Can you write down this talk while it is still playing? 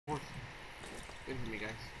Wait for me, guys.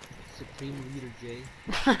 Supreme Leader J.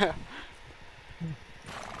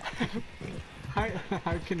 How,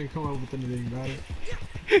 how can it come up with anything better?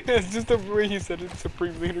 It's just the way he said it,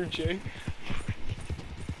 Supreme Leader J.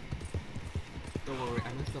 Don't worry,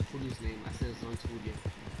 I messed up Julio's name. I said Zoinks-Julio.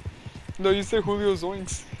 No, you say Julio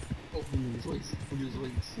Zoinks. Oh, Zoinks. Julio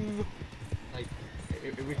Zoinks. Like,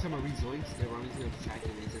 every time I read Zoinks, it reminds me of Shaggy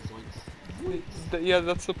and it says Zoinks. Zoinks! Yeah,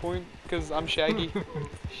 that's the point, because I'm Shaggy.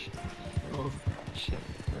 Oh, Shit.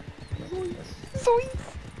 Zoinks! Zoinks!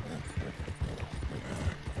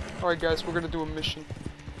 Alright guys, we're gonna do a mission.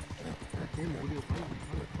 Damn, Julio, how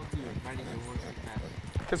the fuck are you riding your horse like that?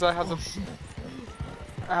 Because I have Oh,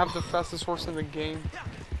 shit! the fastest horse in the game.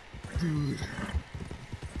 Dude.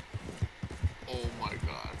 Oh my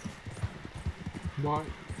god. what?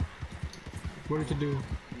 What did you do?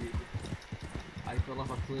 I fell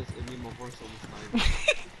off a cliff and me and my horse almost died.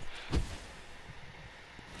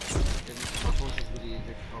 And my horse is really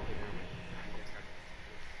injured. Oh, okay, never mind.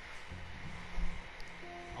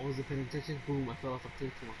 I wasn't paying attention. Boom! I fell off a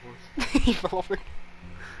cliff to my horse. He fell off it.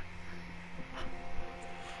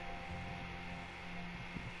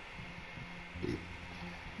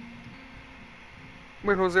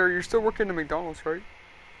 Wait, Jose, you're still working at McDonald's, right?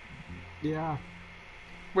 Yeah.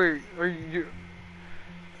 Wait, are you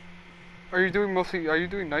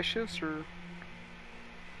doing night shifts or?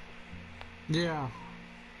 Yeah.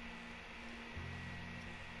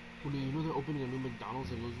 Julio, you know they're opening a new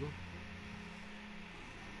McDonald's in Louisville?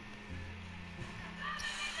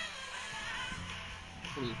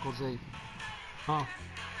 Julio, Jose, Oh,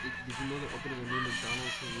 did you know they're opening a new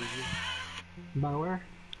McDonald's in Louisville? by where?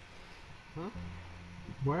 Huh?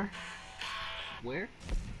 Where? Where?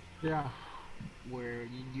 Yeah. Where,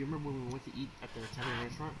 do you remember when we went to eat at the Italian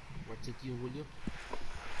restaurant? Where I took you and Julio?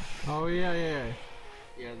 Oh, yeah, yeah.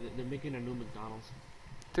 Yeah, they're making a new McDonald's.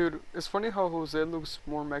 Dude, it's funny how Jose looks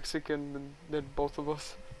more Mexican than both of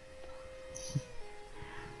us.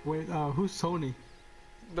 Wait, who's Tony?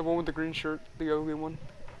 The one with the green shirt, the ugly one.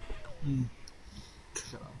 Hmm.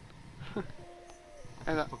 Shut up.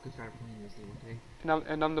 And Just fucking start playing this thing, okay?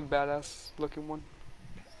 and I'm the badass looking one.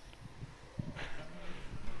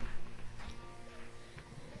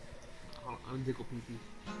 Hold on, I'm Dickle PP.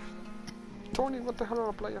 Tony, what the hell are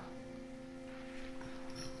la playa?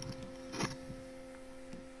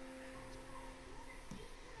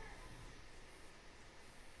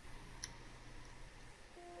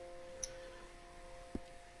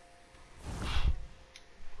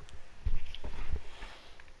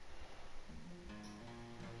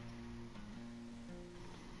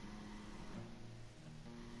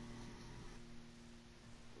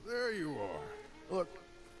 There you are. Look,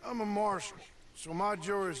 I'm a marshal, so my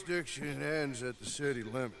jurisdiction ends at the city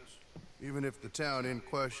limits, even if the town in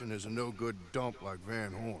question is a no-good dump like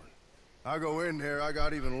Van Horn. I go in there, I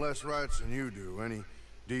got even less rights than you do. Any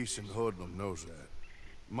decent hoodlum knows that.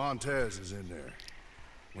 Montez is in there.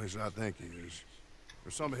 At least I think he is.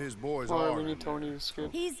 Or some of his boys Oh, are. we need Tony to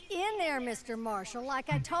skip. He's in there, Mr. Marshall,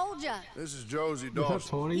 like I told ya. This is Josie Is that Dawson.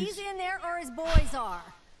 Tony's? He's in there or his boys are.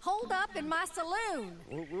 Hold up in my saloon.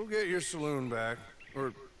 We'll get your saloon back.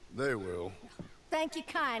 Or they will. Thank you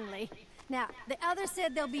kindly. Now, the others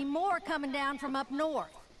said there'll be more coming down from up north.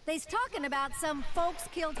 They's talking about some folks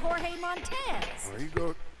killed Jorge Montez. Well, you go...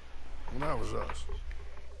 Well, that was us.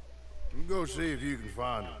 You go see if you can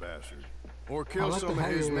find the bastard. Or kill like some the of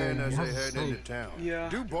his heavy men man. as He they has a head snake. into town. Yeah,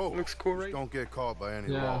 Do both. looks cool, Just right? don't get caught by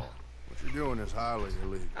any Yeah. law. What you're doing is highly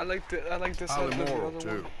illegal. I like this Highly side of the moral, other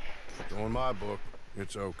too. one. So in my book,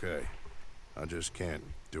 it's okay. I just can't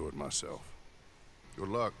do it myself. Good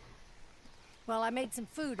luck. Well, I made some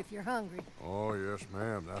food if you're hungry. Oh, yes,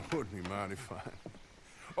 ma'am. That would be mighty fine.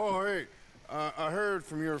 Oh, hey, I heard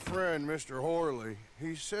from your friend, Mr. Horley.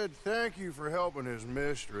 He said thank you for helping his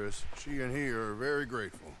mistress. She and he are very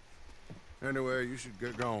grateful. Anyway, you should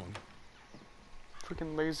get going.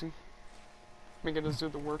 Freaking lazy. Making us do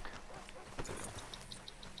the work.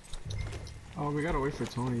 Oh, we gotta wait for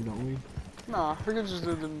Tony, don't we? Nah, we can just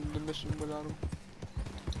do the mission without him.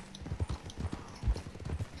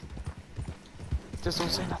 Just don't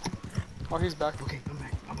say nothing. Oh, he's back. Okay, I'm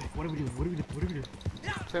back. I'm back. What do we do? What do we do? What do we do?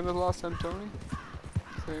 Same as last time, Tony.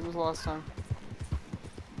 Same as last time.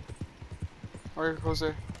 Alright,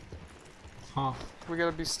 Jose. Huh. We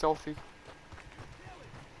gotta be stealthy.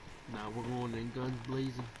 Nah, we're going in guns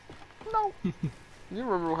blazing. No! You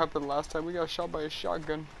remember what happened last time? We got shot by a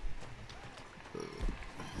shotgun.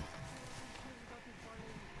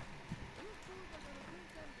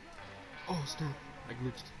 Oh, snap. I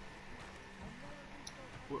glitched.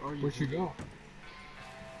 Where are you? Where'd you Jose? go?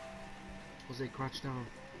 Jose, crouch down.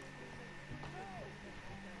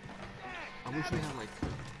 wish we had like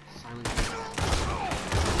silent.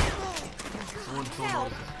 Someone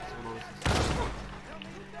notices. Someone notices.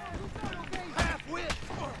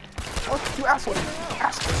 What? You asshole!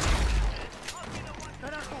 Asshole!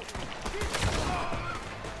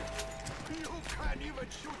 You can't even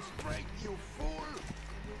shoot straight, you fool!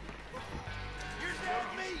 You're dead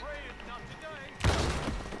meat!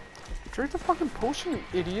 Drink the fucking potion, you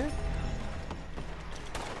idiot!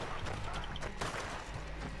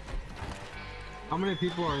 How many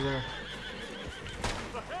people are there?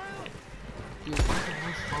 Dude, why the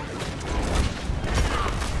hell's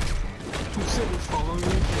Who said it's following me,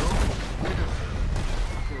 Joe?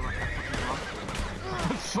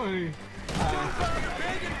 That's funny.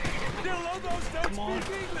 Come on.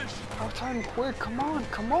 Our time quick, come on,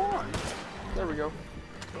 come on! There we go.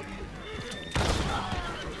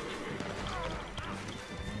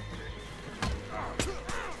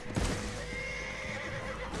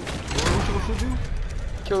 What are we supposed to do?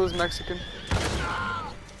 Kill this Mexican.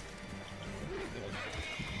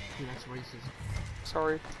 Dude, that's racist.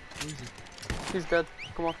 Sorry. Easy. He's dead.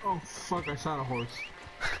 Come on. Oh fuck, I shot a horse.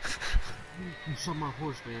 You shot my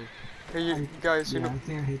horse, man. Hey, you guys, you Yeah, know, I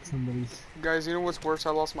think I hit somebody's. guys, you know what's worse?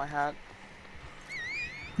 I lost my hat.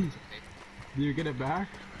 It's okay. Do you get it back?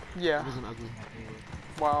 Yeah. It was an ugly hat anyway.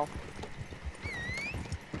 Wow.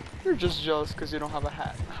 You're just jealous because you don't have a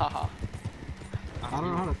hat. Haha. I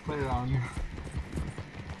don't know how to put it on.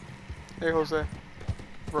 Hey, Jose.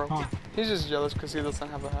 Bro. Huh. He's just jealous because he doesn't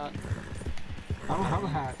have a hat. I don't have a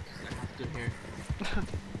hat. I have good hair.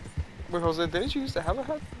 Wait, Jose, didn't you used to have a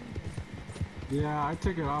hat? Yeah, I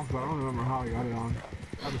took it off, but I don't remember how I got it on.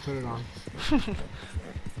 How to put it on.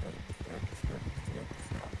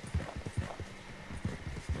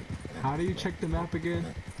 How do you check the map again?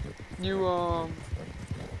 You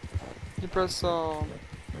press, the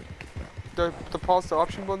pause the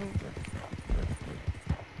option button.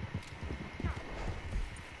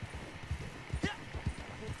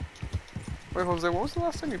 Wait, Jose, when was the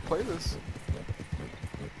last time you played this?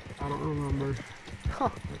 I don't remember. Huh.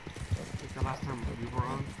 Like the last time we were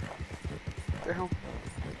on. Damn.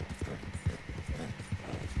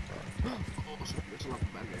 Oh, shit, there's a lot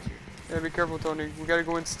of bad guys here. Yeah, be careful, Tony. We gotta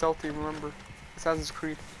go in stealthy, remember. Assassin's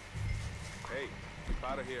Creed. Hey, keep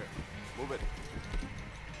out of here. Move it.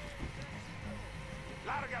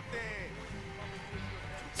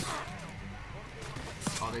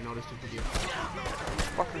 Oh, they noticed your video.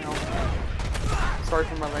 Fucking hell. Sorry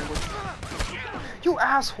for my language. You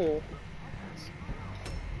asshole!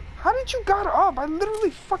 How did you got up? I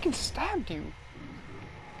literally fucking stabbed you.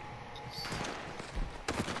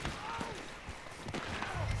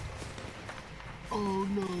 Oh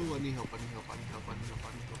no, I need help, I need help, I need help, I need help,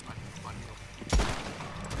 I need help, I need help, I need help.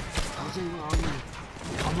 How's everyone on you?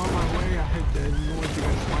 I'm on my way. I didn't know where you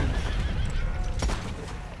guys went.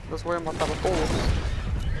 Los voy a matar a todos.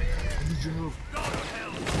 I need your help.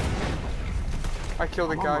 I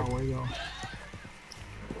killed a I'm guy. on my way though.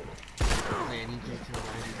 Okay, I need you to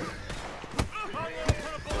revive me.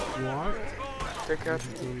 What? Dickhead. I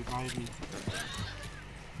need you to revive me.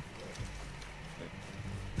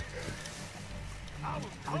 I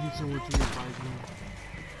need someone to revive me.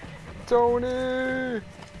 Tony!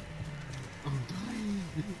 I'm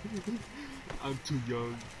dying. I'm too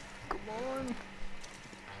young. Come on.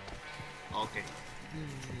 Okay.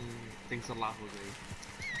 Thanks a lot, Jose.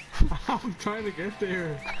 I'm trying to get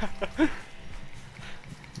there.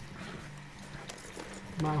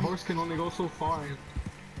 My horse can only go so far.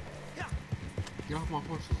 Get off my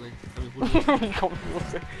horse, Jose. I mean, Julio. Come on,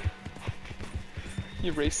 Jose.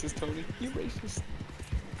 You racist, Tony. You racist.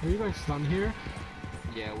 Are you guys done here?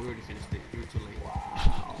 Yeah, we already finished it. You were too late.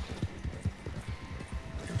 Wow.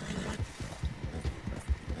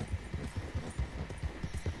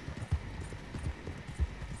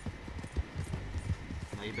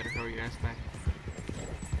 Now you better hurry your ass back.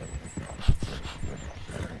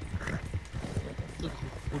 Look,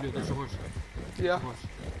 Julio, there's a horse. Yeah. There's a horse.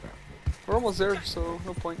 We're almost there, so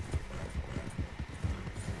no point.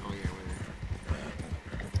 Oh yeah, we're there.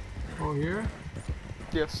 Oh, here?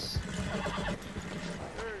 Yes.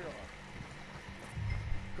 There you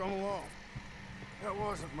are. Come along. That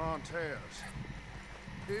wasn't Montez.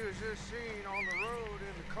 He was just seen on the road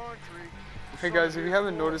in the country. Hey guys, if you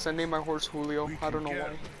haven't noticed, I named my horse Julio. We I don't know can why.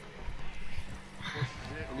 get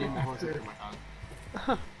I named the horse after my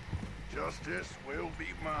dog. Justice will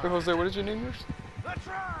be mine. Wait, Jose, what did you name yours? Let's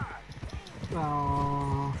ride!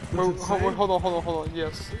 Oh. Wait, hold on.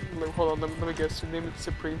 Yes. Wait, hold on, let me guess. Your name is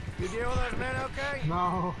Supreme. You deal with those men okay?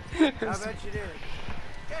 No. I bet you did.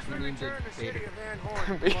 Guess we You named returned it the city Vader. of Van Horn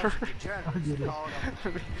to Vader. bunch of degenerates called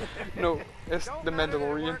them. No, it's Don't the matter that it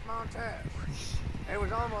Mandalorian. weren't Montez. It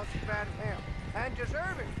was almost as bad as him, and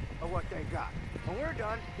deserving of what they got. When we're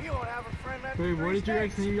done, he won't have a friend left. Wait, for what three did you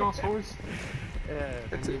guys states. name y'all's horse?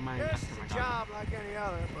 It's I named mine This after is my a dog. job like any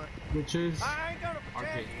other, but Which is... I ain't gonna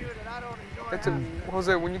pretend RJ. to you that I don't enjoy It's a having to-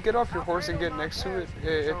 Jose. When you get off your horse and Alfredo get next to it,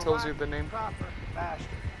 Montez it was a tells you rotten, the name. proper bastard.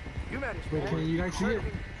 You met his Wait, parents, can you guys see it? heard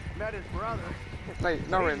him, met his brother. Like,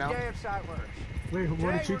 not right He's now. damn sight worse. Wait, what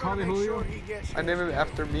Today did you we're call gonna it, make Julio? sure he gets I named his it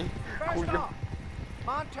after me. First Julio. off,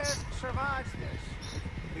 Montez survives this.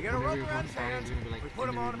 We get a Whenever rope your around horse his dies, hands, you're gonna be like, we put in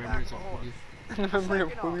him the on the back of remembrance a of horse. Julio. In memory of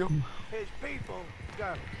Second off, Julio. his people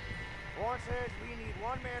got him. Warren says we need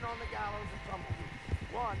one man on the gallows and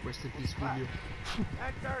tumbleweed. One Rest in will peace, survive. Julio.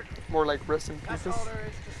 And third, More like rest in that's pieces. all there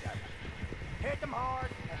is to say. Hit them hard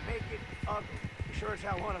and make it ugly. You sure as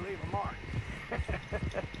hell want to leave a mark.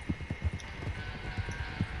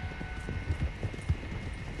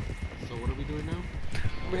 So what are we doing now?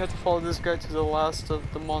 We have to follow this guy to the last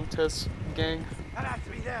of the Montez gang. That has to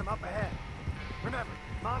be them up ahead. Remember,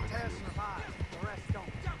 Montez survives. The rest don't.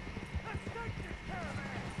 Let's take this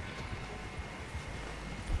caravan.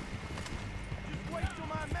 Just wait till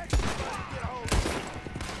my Mexican buddies get a hold of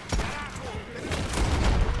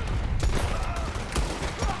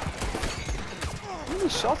How many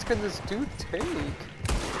shots can this dude take?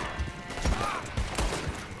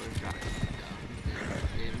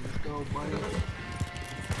 Let's go, buddy.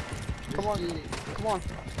 Come on. Let's get it. Come on.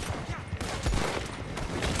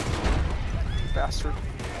 Bastard.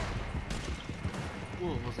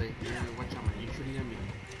 Whoa, Jose, watch out, man. You're shooting at me.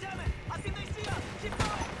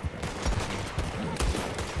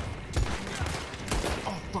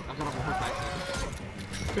 Oh, fuck, I got off my horse by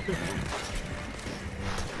accident.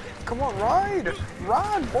 Come on, ride!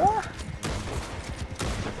 Ride, boy!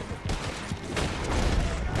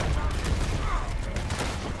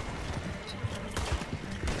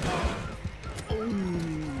 Oh, hell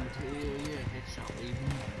yeah, headshot, baby.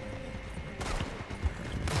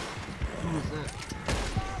 Who was that?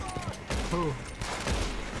 Oh,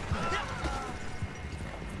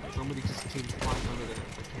 Somebody just changed parts under the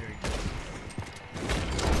carry.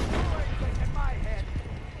 in my head.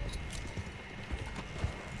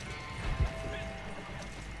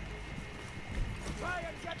 Try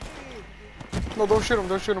and get me. No, don't shoot him,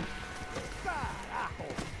 don't shoot him. Carajo.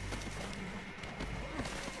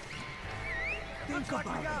 Looks like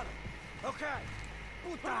we got him. Okay.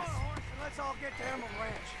 Putas. Come on, horse, and let's all get to Emerald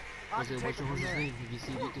Ranch. I Jose, can take what's it your from horse's there. name? If you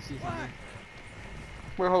see, you can see his name.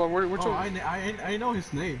 Wait, hold on, which oh one? I know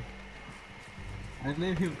his name. I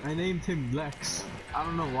named him Lex. I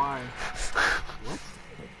don't know why. What?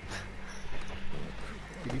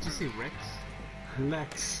 Did you just say Rex?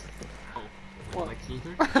 Lex. Oh, What? like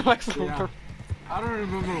Luthor? Lex Yeah. Luthor. I don't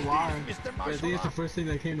remember why, but I think it's the first thing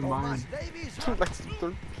that came to mind. Lex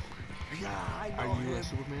Luthor. Yeah, I Are know you a him.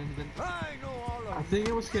 Superman then? I know all of I them. think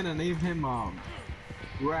I was gonna name him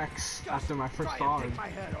Rex after my first Try and thought. take my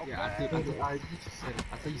head, okay? Yeah, I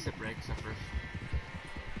thought you said Rex at first.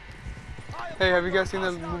 Hey, have you guys seen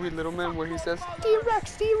that movie Little Man where he says,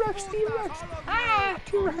 T-Rex, T-Rex, T-Rex, ah,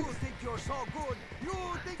 T-Rex. You think you're so good? You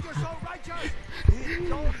think you're so righteous? It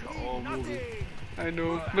don't mean nothing. I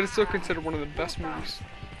know, but it's still considered one of the best movies.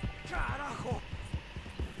 Carajo!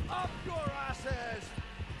 Up your asses!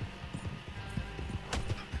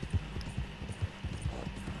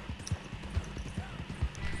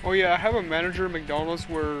 Oh yeah, I have a manager at McDonald's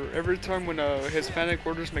where every time when a Hispanic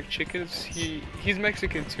orders McChickens, he's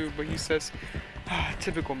Mexican too, but he says, ah,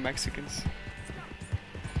 typical Mexicans.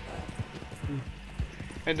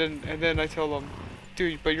 And then I tell him,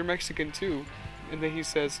 dude, but you're Mexican too. And then he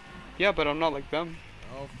says, yeah, but I'm not like them.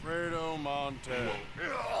 Alfredo Montez.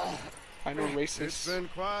 I know It's racist. been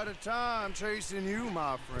quite a time chasing you,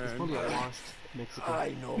 my It's probably friend. a lost Mexican.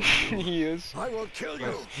 I know. He is. I will kill you.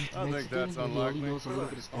 I think that's Mexican, he only unlikely. knows a little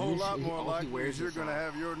bit of A whole Spanish, lot he- more all he likely wears is you're is, gonna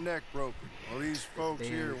have your neck broken. While these folks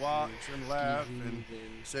here Spanish watch and and laugh skinny and jeans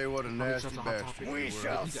and say what a probably nasty such a hot bastard topic. you We were.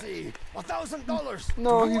 shall see. $1,000.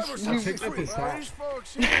 No, Whoever he's sets you picked up free. his Well, hat. these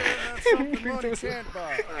folks here have something money can't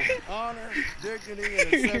buy. Honor, dignity,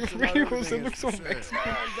 and acceptance. Not He everything looks is so for sale. Mexican.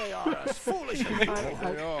 And they are as foolish as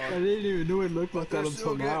I they are. didn't even know it looked like But that they're until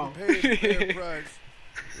still now. getting paid a fair price.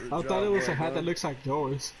 I thought it was a hat that looks like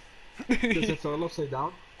yours. Does it fall upside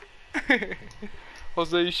down?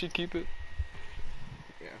 Jose, you should keep it.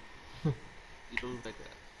 Yeah. You don't look like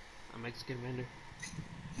a Mexican vendor.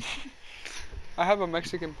 I have a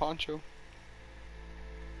Mexican poncho.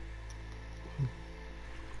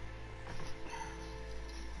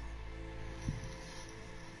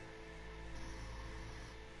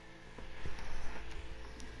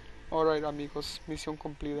 Alright, amigos. Misión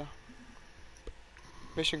cumplida.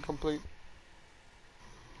 Mission complete.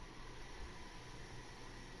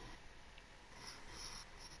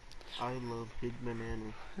 I love big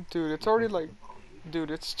bananas. Dude, it's already like...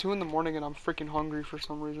 Dude, it's 2 in the morning and I'm freaking hungry for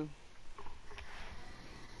some reason.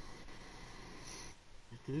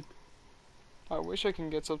 Good. I wish I can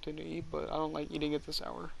get something to eat, but I don't like eating at this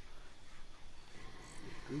hour.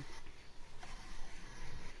 Good.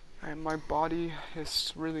 And my body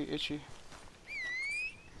is really itchy.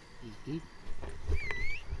 Good.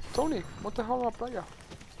 Tony, what the hell la playa?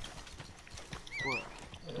 What?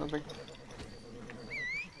 Nothing.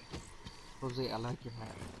 Jose, I like your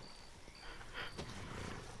hat.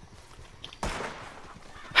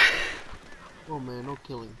 Oh man, no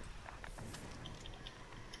killing.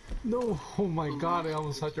 No, oh my god, I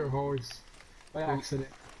almost hit your horse. By accident.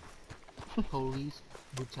 Police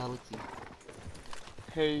brutality.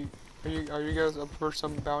 Hey, are you guys up for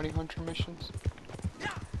some bounty hunter missions? Yeah,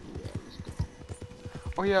 let's go.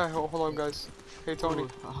 Oh yeah, hold on guys. Hey Tony,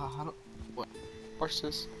 How do... What? watch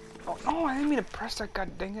this. Oh no, I didn't mean to press that,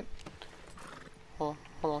 god dang it. Hold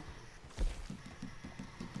on.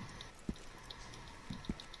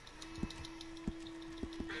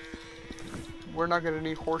 We're not gonna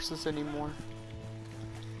need horses anymore.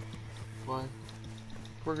 Why?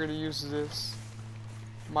 We're gonna use this.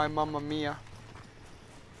 My Mamma Mia.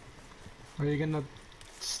 Are you gonna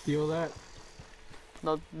steal that?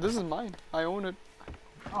 No, this is mine. I own it.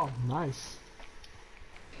 Oh, nice.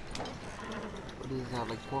 What is that,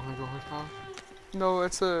 like 400 horsepower? No,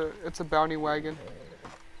 it's a bounty wagon.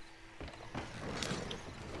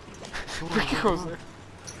 Ricky goes there.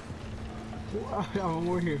 I'm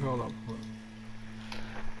over here, hold up.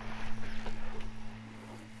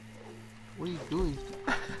 What are you doing?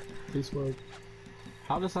 This work.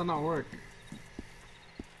 How does that not work?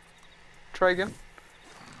 Try again.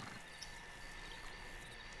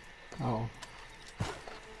 Oh.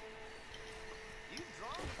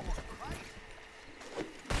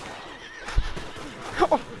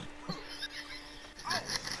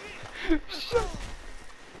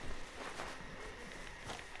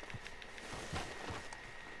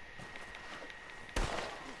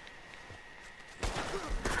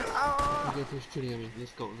 You guys are shooting at me.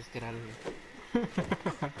 Let's go. Let's get out of here.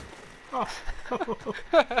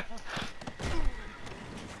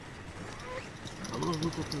 I'm gonna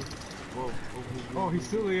look at this. Whoa. Oh, he's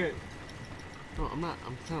stealing it. No, I'm not.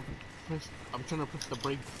 I'm trying to press the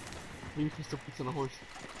brakes. Maybe press the brakes on the horse.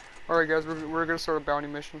 Alright guys, we're gonna start a bounty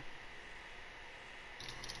mission.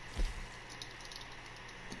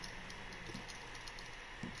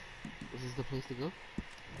 Is this the place to go?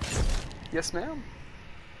 Yes ma'am.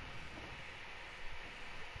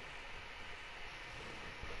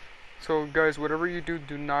 So guys, whatever you do,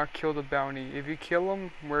 do not kill the bounty. If you kill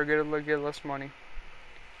him, we're gonna get less money.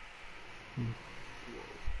 Less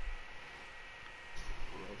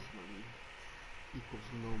money equals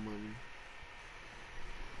no money.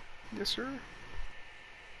 Yes sir.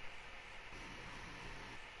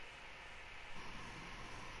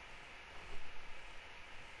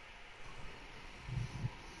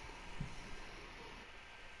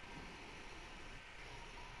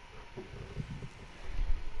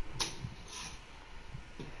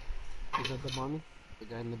 Is that the mommy? The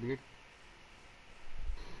guy in the beard?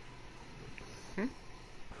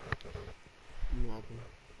 Nothing.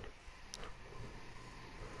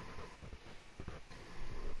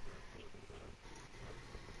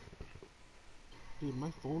 Dude,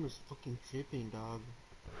 my phone is fucking tripping, dog.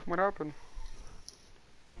 What happened?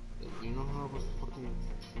 You know how it was fucking...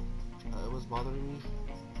 it was bothering me?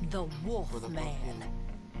 The Wolf For the Man. fucking...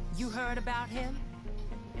 You heard about him?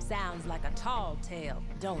 Sounds like a tall tale,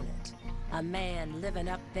 don't it? A man living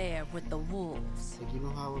up there with the wolves. Like, you know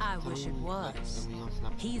how I was wish it telling you, like, was. every else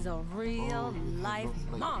not- He's a real Oh, life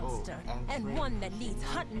like, monster, and Fred. one that needs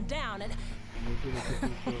hunting down and Maybe they could do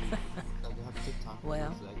some, like, they have TikTok.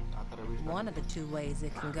 Well, Like, I thought I reached one out. of the two ways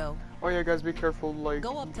it can go. Oh yeah guys, be careful, like,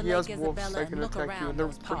 Go up to he has Lake wolves Isabella that and can look attack you, around and they're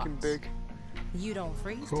those freaking parts. big. You don't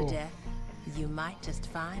freeze Cool. to death. You might just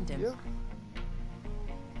find him. Yeah.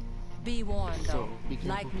 Be warned So, though, be careful,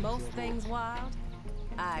 like because most they're things wild,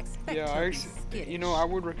 I expect Yeah, he'll be skittish. you know, I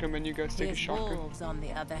would recommend you guys take a His shotgun. wolves, on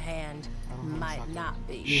the other hand, I don't have a might shotgun. not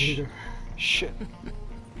be. Neither. Shit.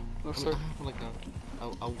 No I sir. have like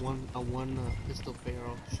a one pistol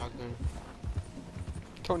barrel shotgun.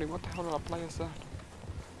 Tony, what the hell did I play is that?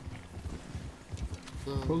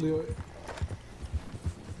 Julio, Where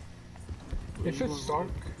if you it's going?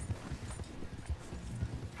 dark,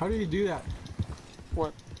 how do you do that?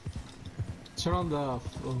 What? Turn on the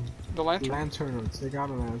The lantern? Lantern. Take out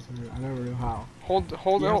a lantern. I never knew how. Hold You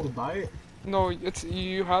L. have to buy it? No, it's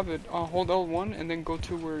you have it. Hold L1 and then go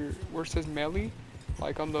to where it says melee,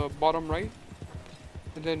 like on the bottom right,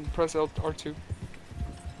 and then press R2.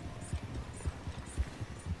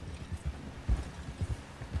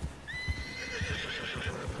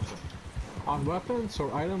 On weapons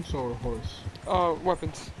or items or horse?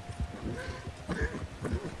 Weapons.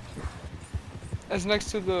 It's next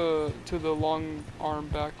to the long arm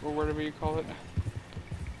back or whatever you call it.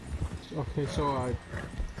 Okay, so I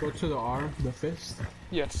go to the arm, the fist,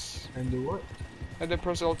 Yes. and do what? And then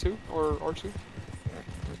press L2 or R2.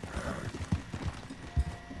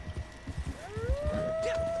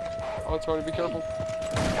 Oh, Tony, be careful.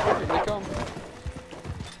 Here they come.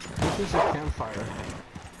 This is a campfire.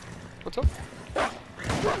 What's up?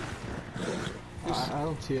 I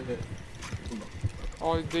don't see it.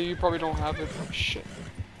 Oh, you probably don't have it. Oh, shit.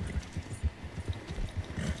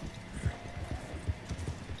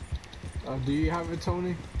 Do you have it,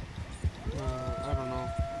 Tony? I don't know.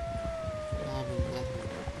 I haven't.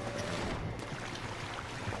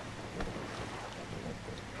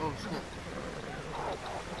 Oh snap!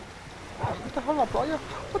 What the hell, La Playa?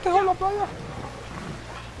 What the hell, La Playa?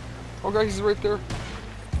 Oh, guys, he's right there.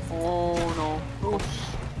 Oh, no. Oh,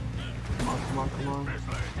 come on, come on.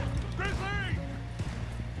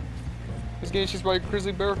 He's getting chased by a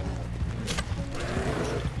grizzly bear. Oh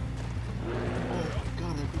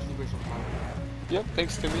god, that grizzly bear's on fire. Yep,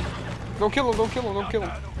 thanks to me. Don't kill him, don't kill him, don't kill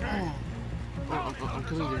him. Oh, I'm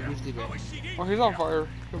killing the grizzly bear. Oh, he's on fire.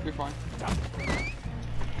 He'll be fine.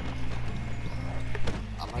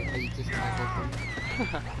 I like how you just tackled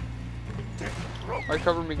him. Alright,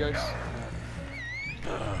 cover me, guys.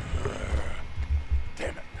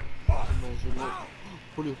 Damn it.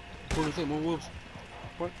 Julio, say more wolves.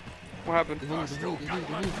 What? What happened? Behind you.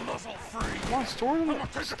 Come on, store them.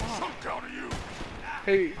 Stop.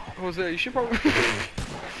 Hey, Jose, you should probably...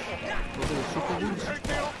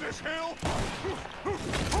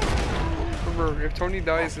 Remember, if Tony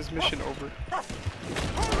dies, is mission over.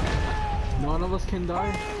 None of us can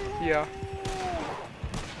die? Yeah.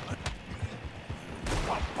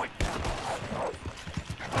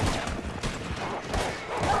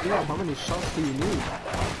 Yeah, how many shots do you need?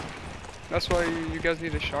 That's why you guys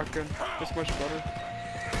need a shotgun. It's much better.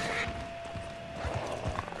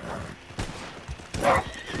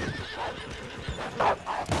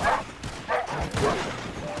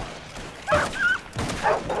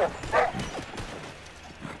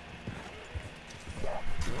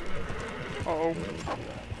 Uh-oh.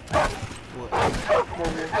 What?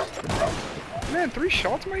 More wolves. Man, 3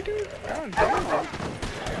 shots, my dude? God damn it.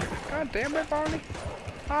 God damn it, Barney.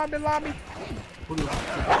 Hobby lobby. Julio,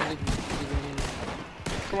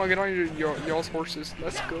 Come on, get on y'all's horses.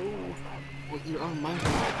 Let's go. well, you're on my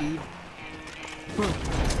horse, dude.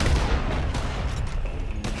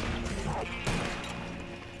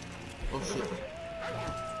 Oh shit.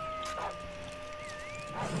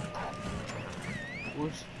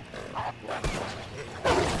 Where's...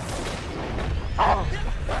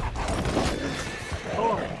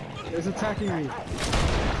 Oh, it's attacking me.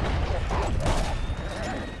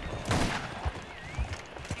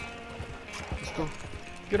 Let's go.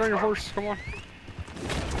 Get on your horse. Come on.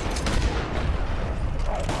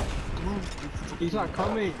 Come on. He's not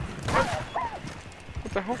coming.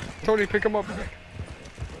 What the hell? Tony, pick him up.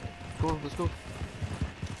 Go on, let's go.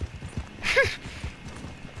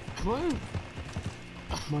 Come on.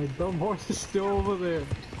 My dumb horse is still over there.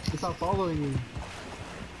 It's not following me.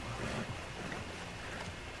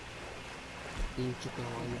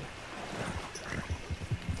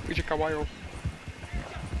 Pinche caballo.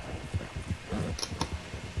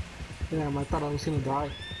 Damn, I thought I was gonna die.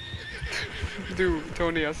 Dude,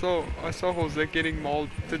 Tony, I saw Jose getting mauled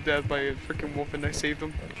to death by a freaking wolf and I saved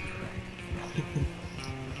him.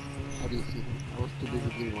 How do you see him? I was too busy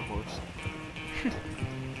getting my horse.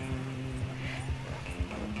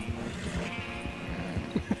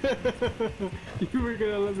 You were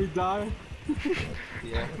gonna let me die?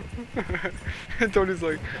 Yeah. And Tony's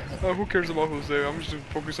like, who cares about Jose? I'm just gonna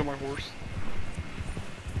focus on my horse.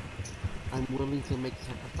 I'm willing to make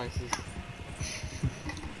sacrifices.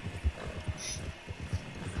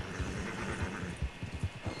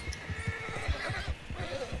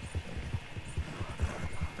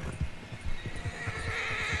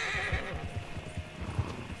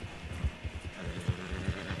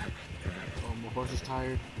 Oh, my horse is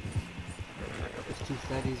tired. There's 2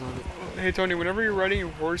 fatties on it. Hey Tony, whenever you're riding your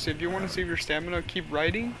horse, if you want to save your stamina, keep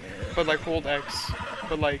riding, but like hold X.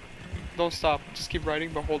 But like, don't stop. Just keep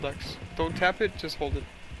riding, but hold X. Don't tap it, just hold it.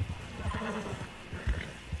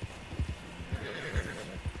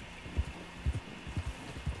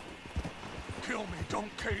 kill me,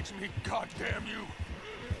 don't cage me, goddamn you!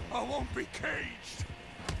 I won't be caged!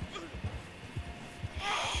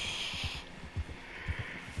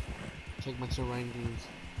 Check my surroundings,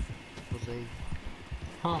 Jose.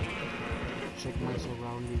 Huh? Check my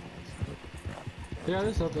surroundings. Yeah,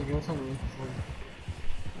 there's nothing. That's not really fun.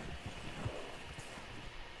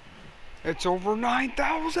 It's over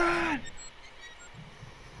 9,000!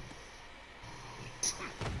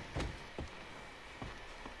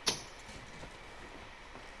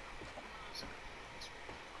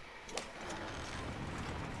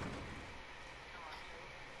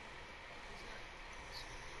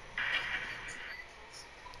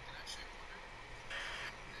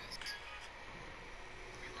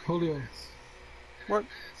 Julio, What?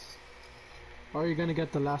 are you gonna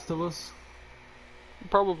get The Last of Us?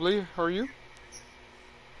 Probably. Are you?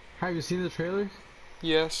 Have you seen the trailer?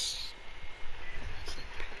 Yes.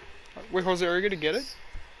 Wait, Jose, are you gonna get it?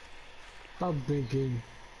 I'm thinking.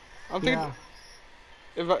 I'm thinking.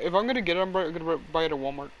 Yeah, If I'm gonna get it, I'm gonna buy it at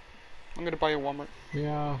Walmart. I'm gonna buy it at Walmart.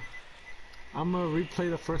 yeah. I'm gonna replay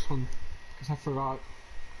the first one, because I forgot.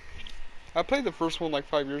 I played the first one like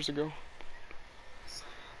 5 years ago.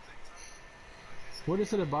 What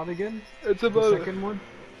is it about again? It's The about. second one?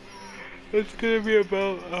 It's gonna be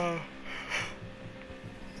about.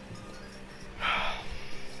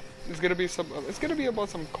 It's gonna be some. It's gonna be about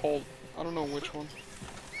some cult. I don't know which one.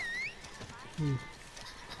 Hmm.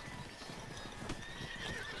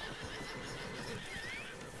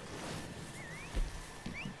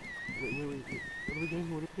 Wait. What are we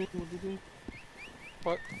doing? What are we doing?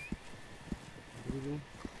 What? What are we doing?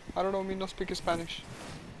 I don't know. Me no speak Spanish.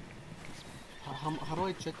 How do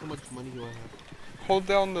I check how much money do I have? Hold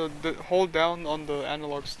down hold down on the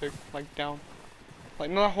analog stick, like down. Like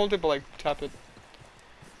not hold it, but like tap it.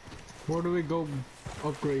 Where do we go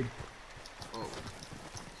upgrade? Oh,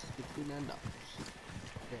 $59.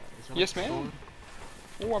 Yeah, is there Yes, like a ma'am.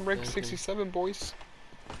 store? Oh, I'm ranked Okay. 67, boys.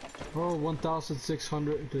 Oh,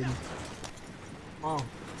 1,600. Wow.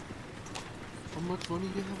 How much money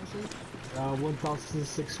do you have, Jose?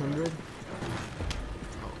 1,600.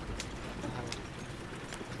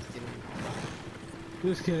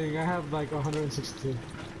 Just kidding, I have like 162.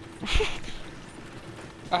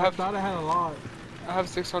 I thought I had a lot. I have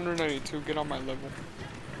 692. Get on my level.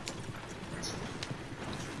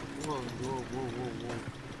 Whoa.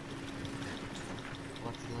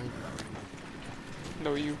 Watch line.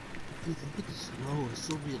 No, you. Dude, look at the snow. It's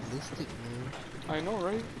so realistic, man. I know,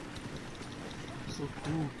 right? It's so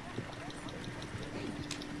cool.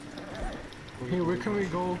 Hey, where can we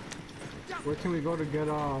go? Where can we go to get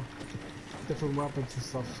different weapons and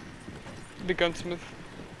stuff? The gunsmith.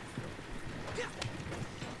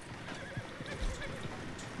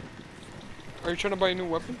 Are you trying to buy a new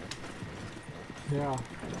weapon? Yeah.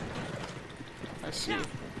 I see.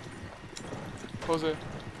 Jose.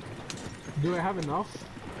 Do I have enough?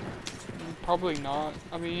 Probably not.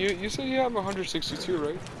 I mean, you said you have 162,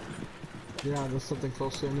 right? Yeah, there's something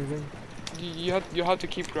close to anything. You have to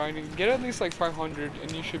keep grinding. Get at least like 500,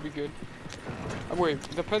 and you should be good. Wait,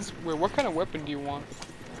 depends. Wait, what kind of weapon do you want?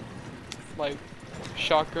 Like,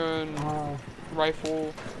 shotgun,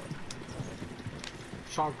 rifle.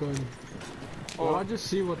 Shotgun. Oh. Well, I'll just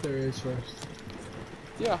see what there is first.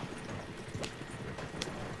 Yeah.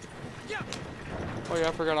 Oh yeah,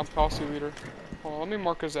 I forgot I'm posse leader. Hold on, let me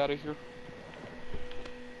mark us out of here.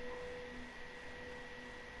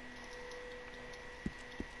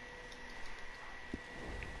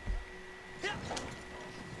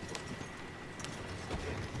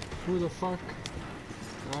 Who the fuck?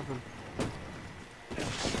 What happened?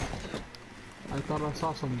 I thought I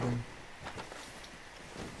saw something.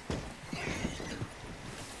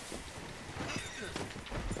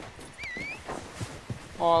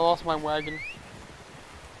 Oh, I lost my wagon.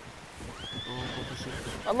 Oh, what the shit?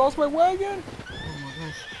 I lost my wagon! Oh my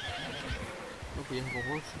gosh. Look, we have a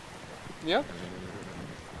horse. Yep.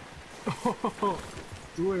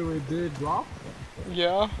 Wait, did it drop?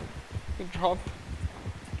 Yeah. It dropped.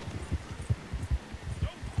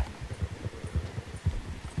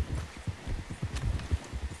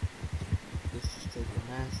 Let's just take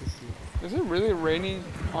a massive sleep. Is it really raining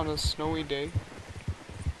on a snowy day?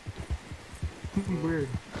 Weird.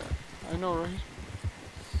 I know, right?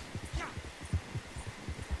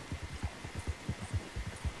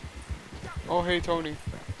 Oh, hey, Tony.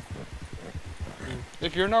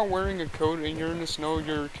 If you're not wearing a coat and you're in the snow,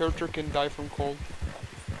 your character can die from cold.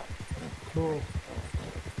 Cool.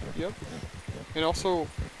 Yep. And also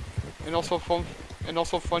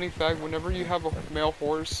funny fact, whenever you have a male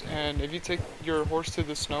horse and if you take your horse to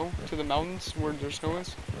the snow, to the mountains where there's snow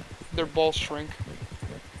is, their balls shrink.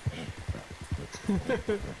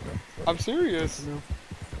 I'm serious. No.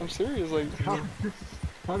 I'm serious, like,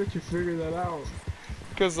 How did you figure that out?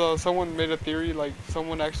 because someone made a theory, like,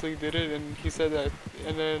 someone actually did it, and he said that,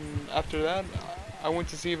 and then after that, I went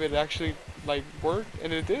to see if it actually, like, worked,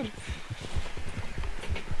 and it did.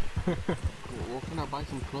 Where can I buy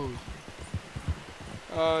some clothes?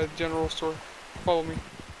 General store. Follow me.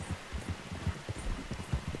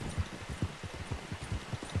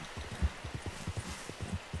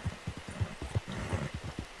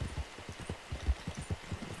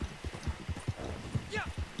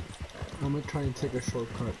 I'm gonna try and take a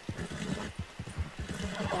shortcut.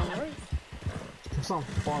 Alright. Cause I'm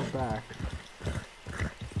far back.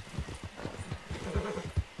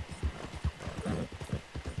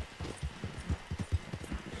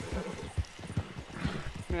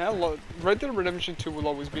 Man, I love Red Dead Redemption 2 will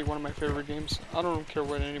always be one of my favorite games. I don't care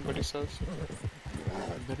what anybody says.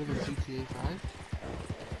 Better than GTA 5?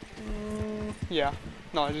 Yeah.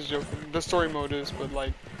 No, I'm just joking. The story mode is, but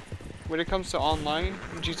like, when it comes to online,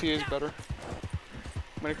 GTA is better.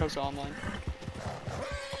 When it comes to online.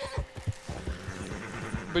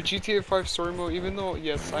 But GTA 5 story mode, even though,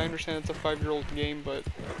 yes, I understand it's a 5-year-old game, but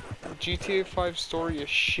GTA 5 story is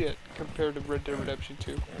shit compared to Red Dead Redemption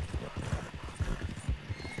 2.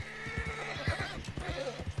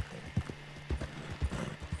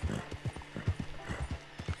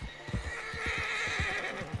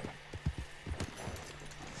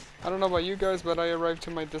 I don't know about you guys, but I arrived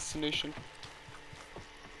to my destination.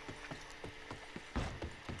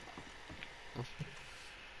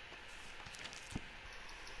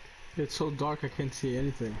 It's so dark I can't see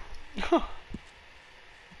anything.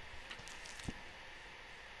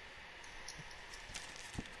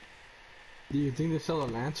 Do you think they sell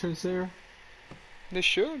the lanterns there? They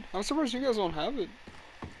should. I'm surprised you guys don't have it,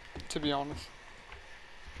 to be honest.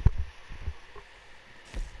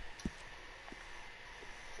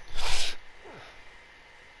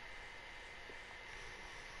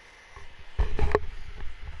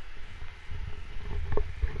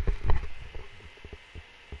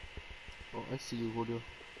 Oh, I see you, Julio.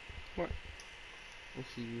 What? I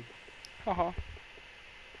see you. Haha.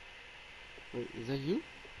 Wait, is that you?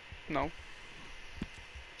 No.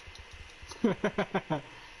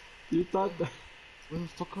 You thought that? Where the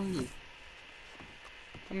fuck are you?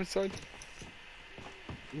 I'm inside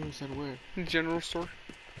You inside where? the general store.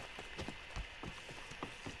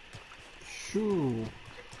 Shoo.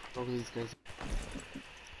 Look at these guys.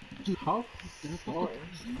 How They're far?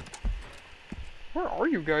 fucking Where are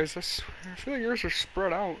you guys? I feel like yours are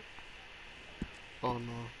spread out. Oh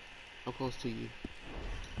no. How close to you?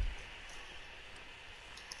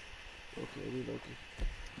 Okay, reloading.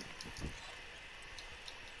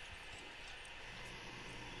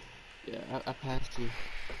 Yeah, I passed you.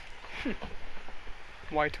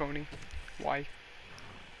 Why, Tony? Why?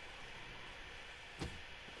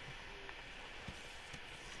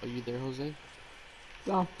 Are you there, Jose?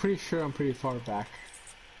 I'm pretty sure I'm pretty far back.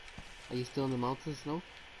 Are you still in the mountains, no?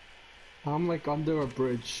 I'm like under a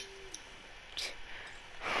bridge.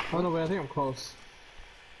 Oh no, wait, I think I'm close.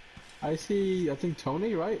 I think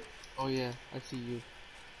Tony, right? Oh yeah, I see you.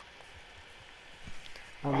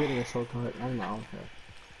 I'm getting a shortcut. I know, okay.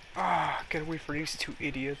 Ah, gotta wait for these two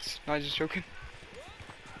idiots. Not just joking.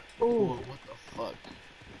 Oh, Oh, what the fuck?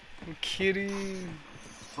 I'm kidding.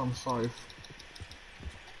 I'm sorry.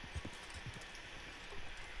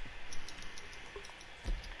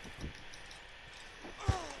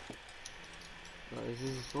 Is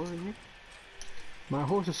this a store in here? My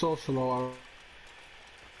horse is so slow.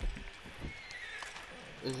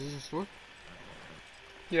 Is this a store?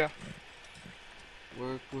 Yeah.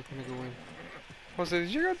 Where can I go in? Jose, did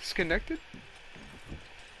you get disconnected?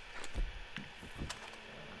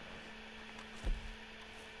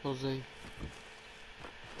 Jose.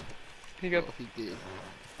 He got. Oh, he did.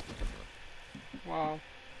 Wow.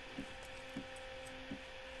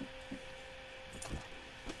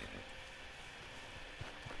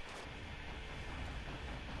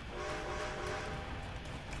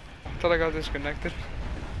 Thought I got disconnected.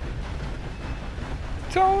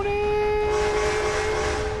 Tony!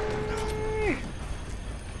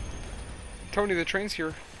 Tony, the train's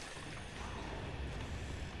here.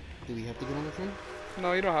 Do we have to get on the train?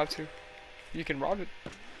 No, you don't have to. You can rob it.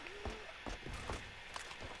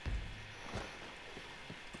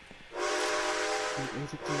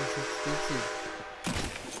 Everything is expensive.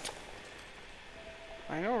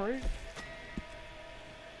 I know, right?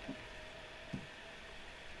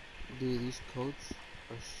 Dude, these coats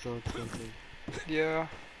are so expensive. Yeah.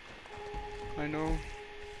 I know.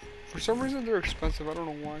 For some reason they're expensive, I don't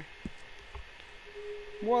know why.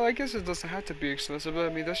 Well, I guess it doesn't have to be expensive, but I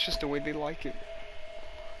mean, that's just the way they like it.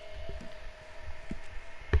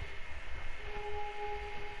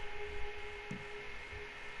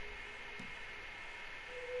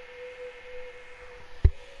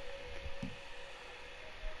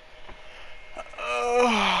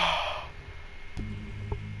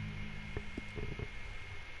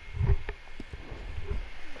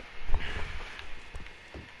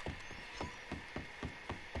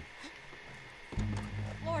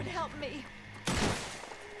 help me.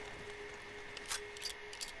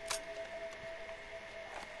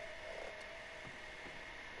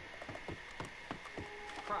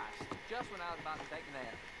 Christ, just when I was about to take a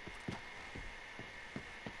nap.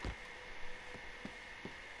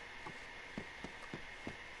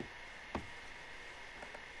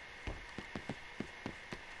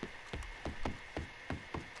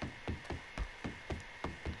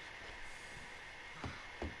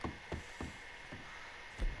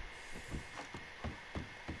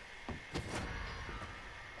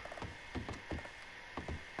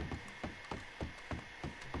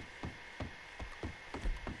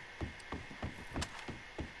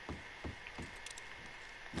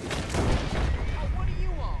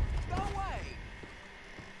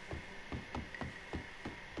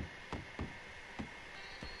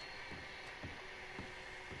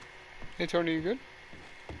 Hey Tony, you good?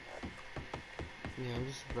 Yeah, I'm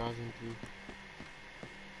just browsing through.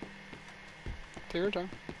 Take your time.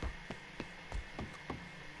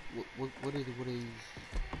 What is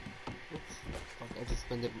oops, fuck, I just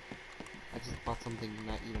spent it. I just bought something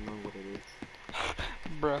not even knowing what it is.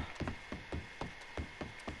 Bruh.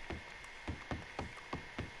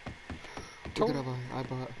 Look at I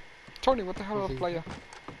bought. Tony, what the hell is a player?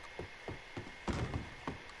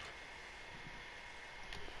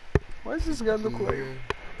 Why does this guy look like?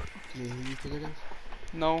 Can you hear each other, guys?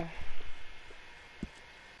 No.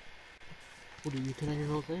 What do you cannot hear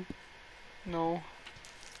the whole thing? No.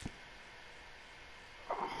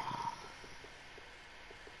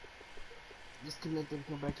 Disconnect and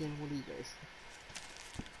come back in. What do you guys?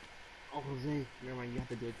 Oh, Jose, never mind. You have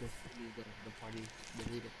to do it this. The party,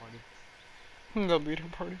 the leader party. The leader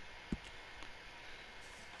party.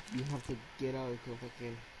 You have to get out and come back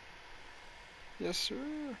in. Yes, sir.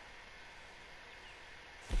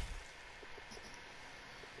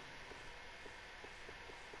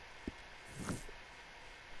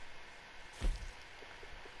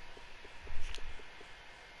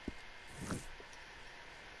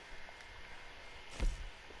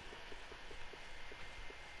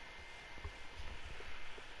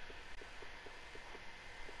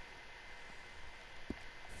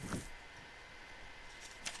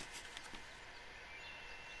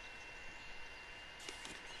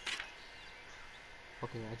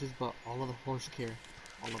 Okay, I just bought all of the horse care.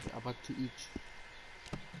 All of it. I bought 2 each.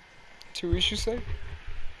 2 each, you say?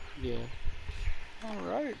 Yeah.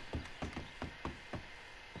 Alright.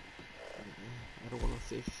 I don't want to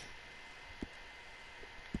fish.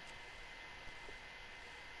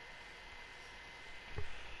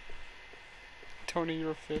 Tony,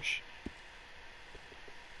 you're a fish.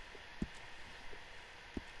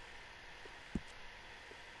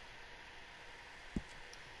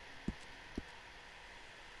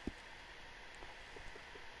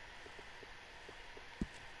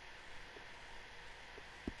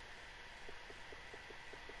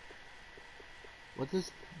 What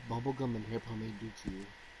does bubblegum and hair pomade do to you?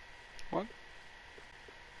 What?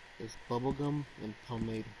 It's bubblegum and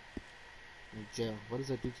pomade and gel. What does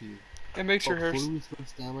that do to you? It makes your hair... 4 restore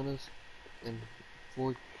staminas and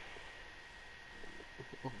 4...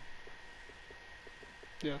 Oh.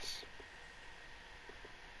 Yes.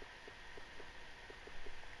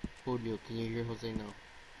 Julio, can you hear Jose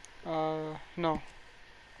now? No.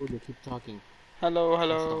 Julio, keep talking. Hello,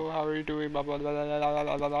 hello, how are you doing? Blah, blah, blah, blah, blah, blah,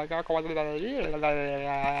 blah, blah, blah, blah,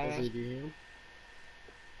 blah. Jose, do you hear him?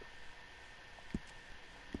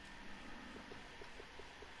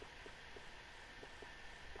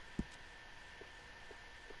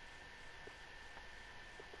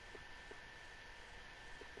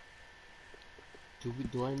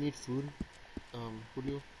 Do I need food?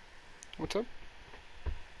 Julio? What's up?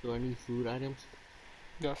 Do I need food items?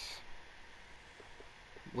 Yes.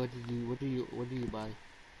 What do you buy?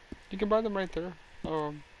 You can buy them right there.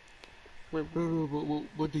 Wait. No,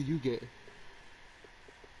 what do you get?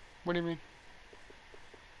 What do you mean?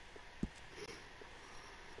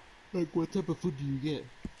 Like, what type of food do you get?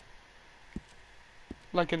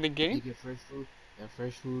 Like in the game? You get fresh food? Yeah,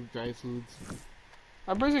 fresh food, dry foods.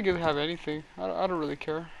 I basically have anything. I don't really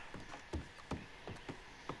care.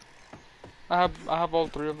 I have all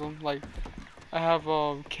 3 of them. Like, I have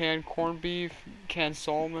canned corned beef, canned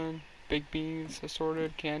salmon, baked beans,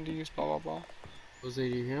 assorted candies, blah blah blah. Jose,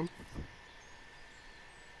 do you hear him?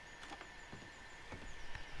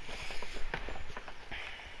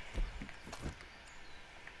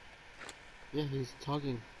 Yeah, he's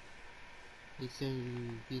talking. He's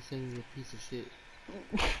saying you're a piece of shit.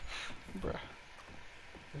 Bruh.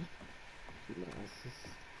 Nah, it's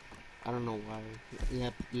just, I don't know why. Yeah,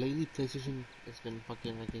 lately PlayStation has been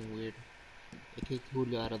fucking acting weird. I kicked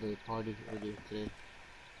Julio out of the party earlier today.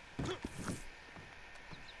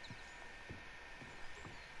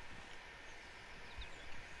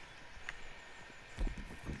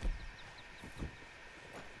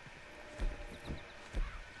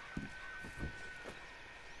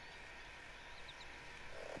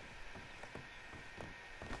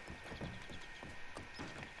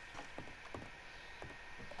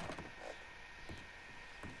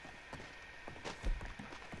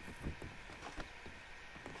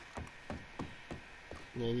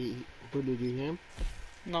 Yeah, who did you hear him?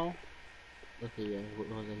 No. Okay, yeah,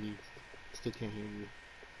 he still can't hear you.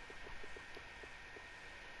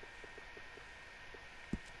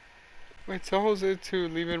 Wait, tell Jose to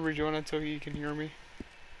leave and rejoin until he can hear me.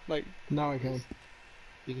 Like, Now I can.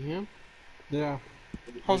 You can hear him? Yeah.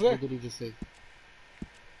 Jose? What did he just say?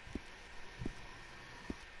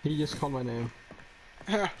 He just called my name.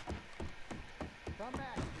 Well, come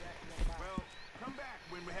back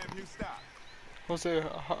when we have new stock. Jose,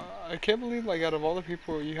 I can't believe, like, out of all the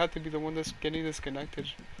people, you have to be the one that's getting disconnected.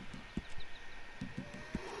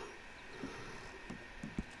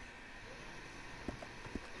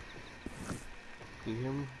 Do you hear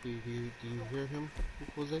him? Do you hear him,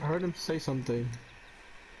 Jose? I heard him say something.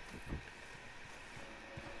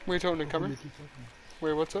 Wait, Tony, come here.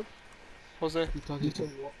 Wait, what's up? Jose. Keep talking.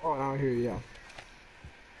 Oh, now I hear you, yeah.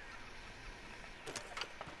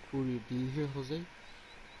 Julio, do you hear Jose?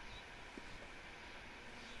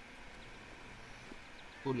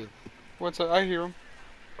 Julio. What's up? I hear him.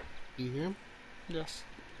 Do you hear him? Yes.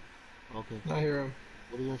 Okay. I hear him.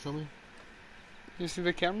 What are you gonna show me? You see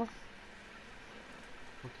the camera?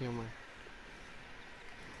 What camera?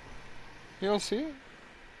 You don't see it?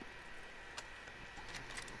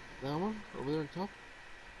 That one? Over there on top?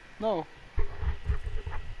 No.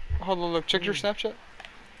 Hold on, look. Check your Snapchat.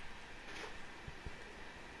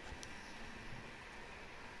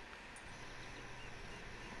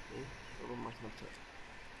 Okay. Over my Snapchat.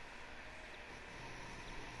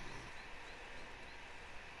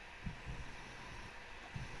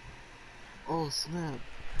 Oh snap!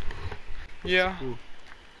 Yeah. Cool.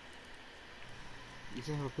 You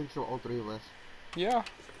should have a picture of all three of us. Yeah.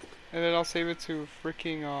 And then I'll save it to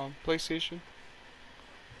freaking PlayStation.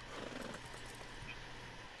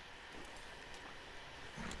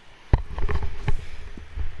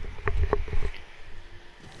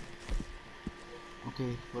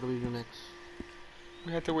 Okay, what do we do next?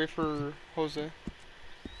 We have to wait for Jose.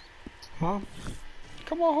 Huh?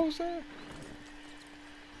 Come on, Jose.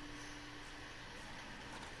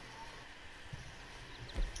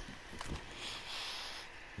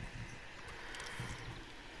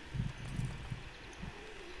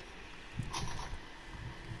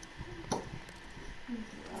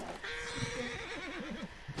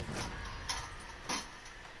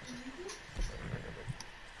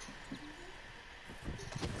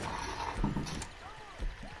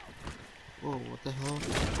 Whoa, what the hell?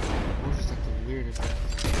 What is like the weirdest?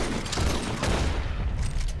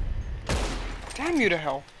 Damn you to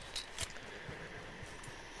hell.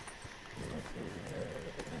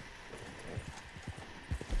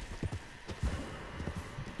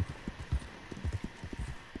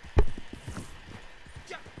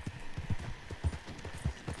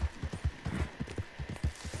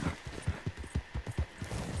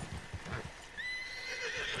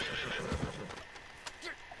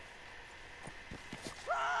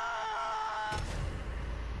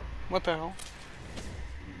 What the hell?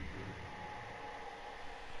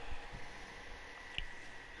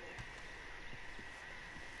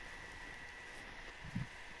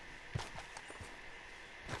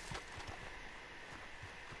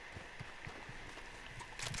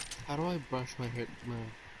 How do I brush my hair, my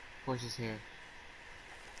horse's hair?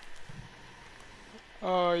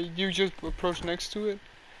 You just approach next to it,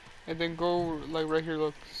 and then go like right here.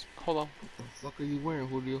 Look, hold on. What the fuck are you wearing,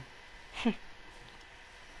 Julio?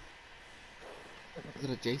 Is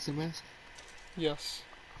it a Jason mask? Yes.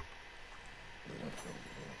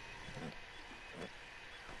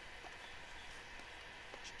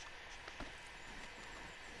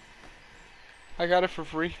 I got it for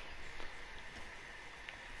free.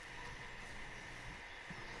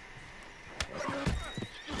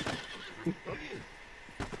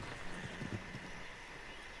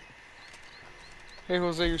 Hey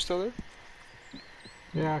Jose, you still there?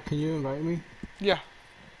 Yeah, can you invite me? Yeah.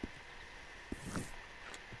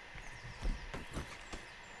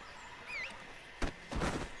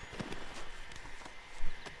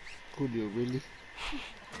 Julio, really?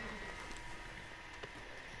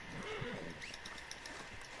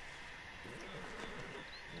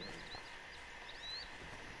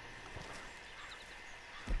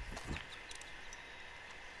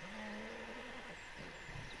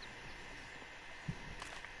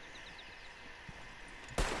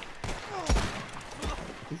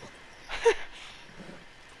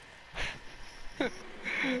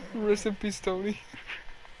 Rest in peace, Tony.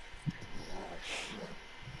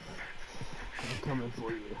 I'm coming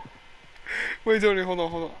for you. Wait, Tony, hold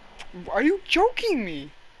on. Are you joking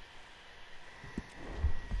me?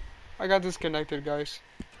 I got disconnected, guys.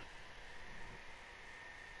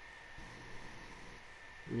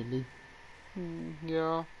 Really?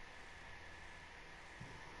 Yeah.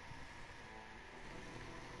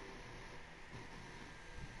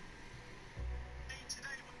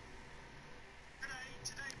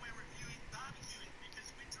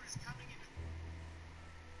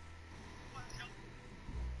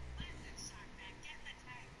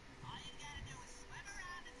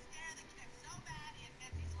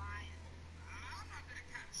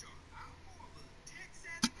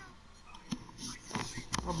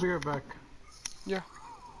 I'll be right back. Yeah.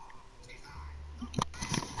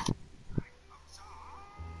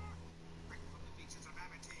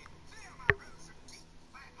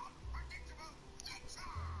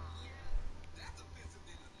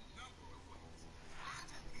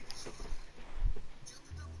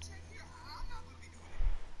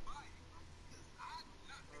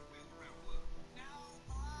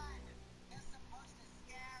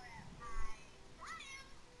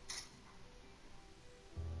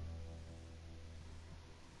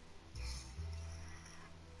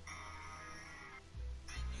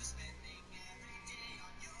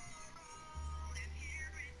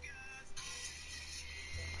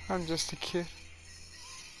 I'm just a kid.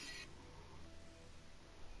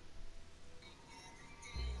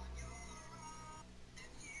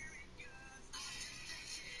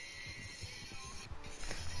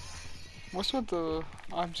 What's with the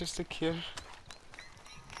I'm just a kid?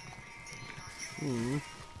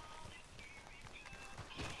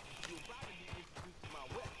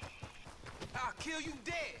 I'll kill you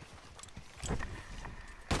dead.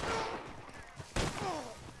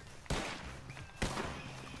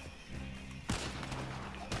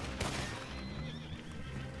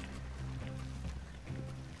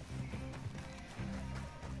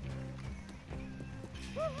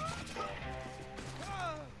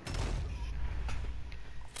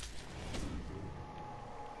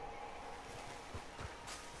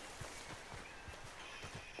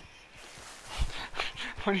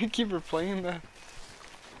 Why do you keep replaying that?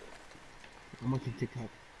 I'm watching TikTok.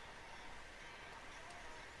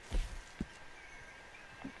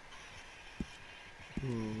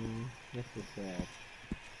 That's so sad.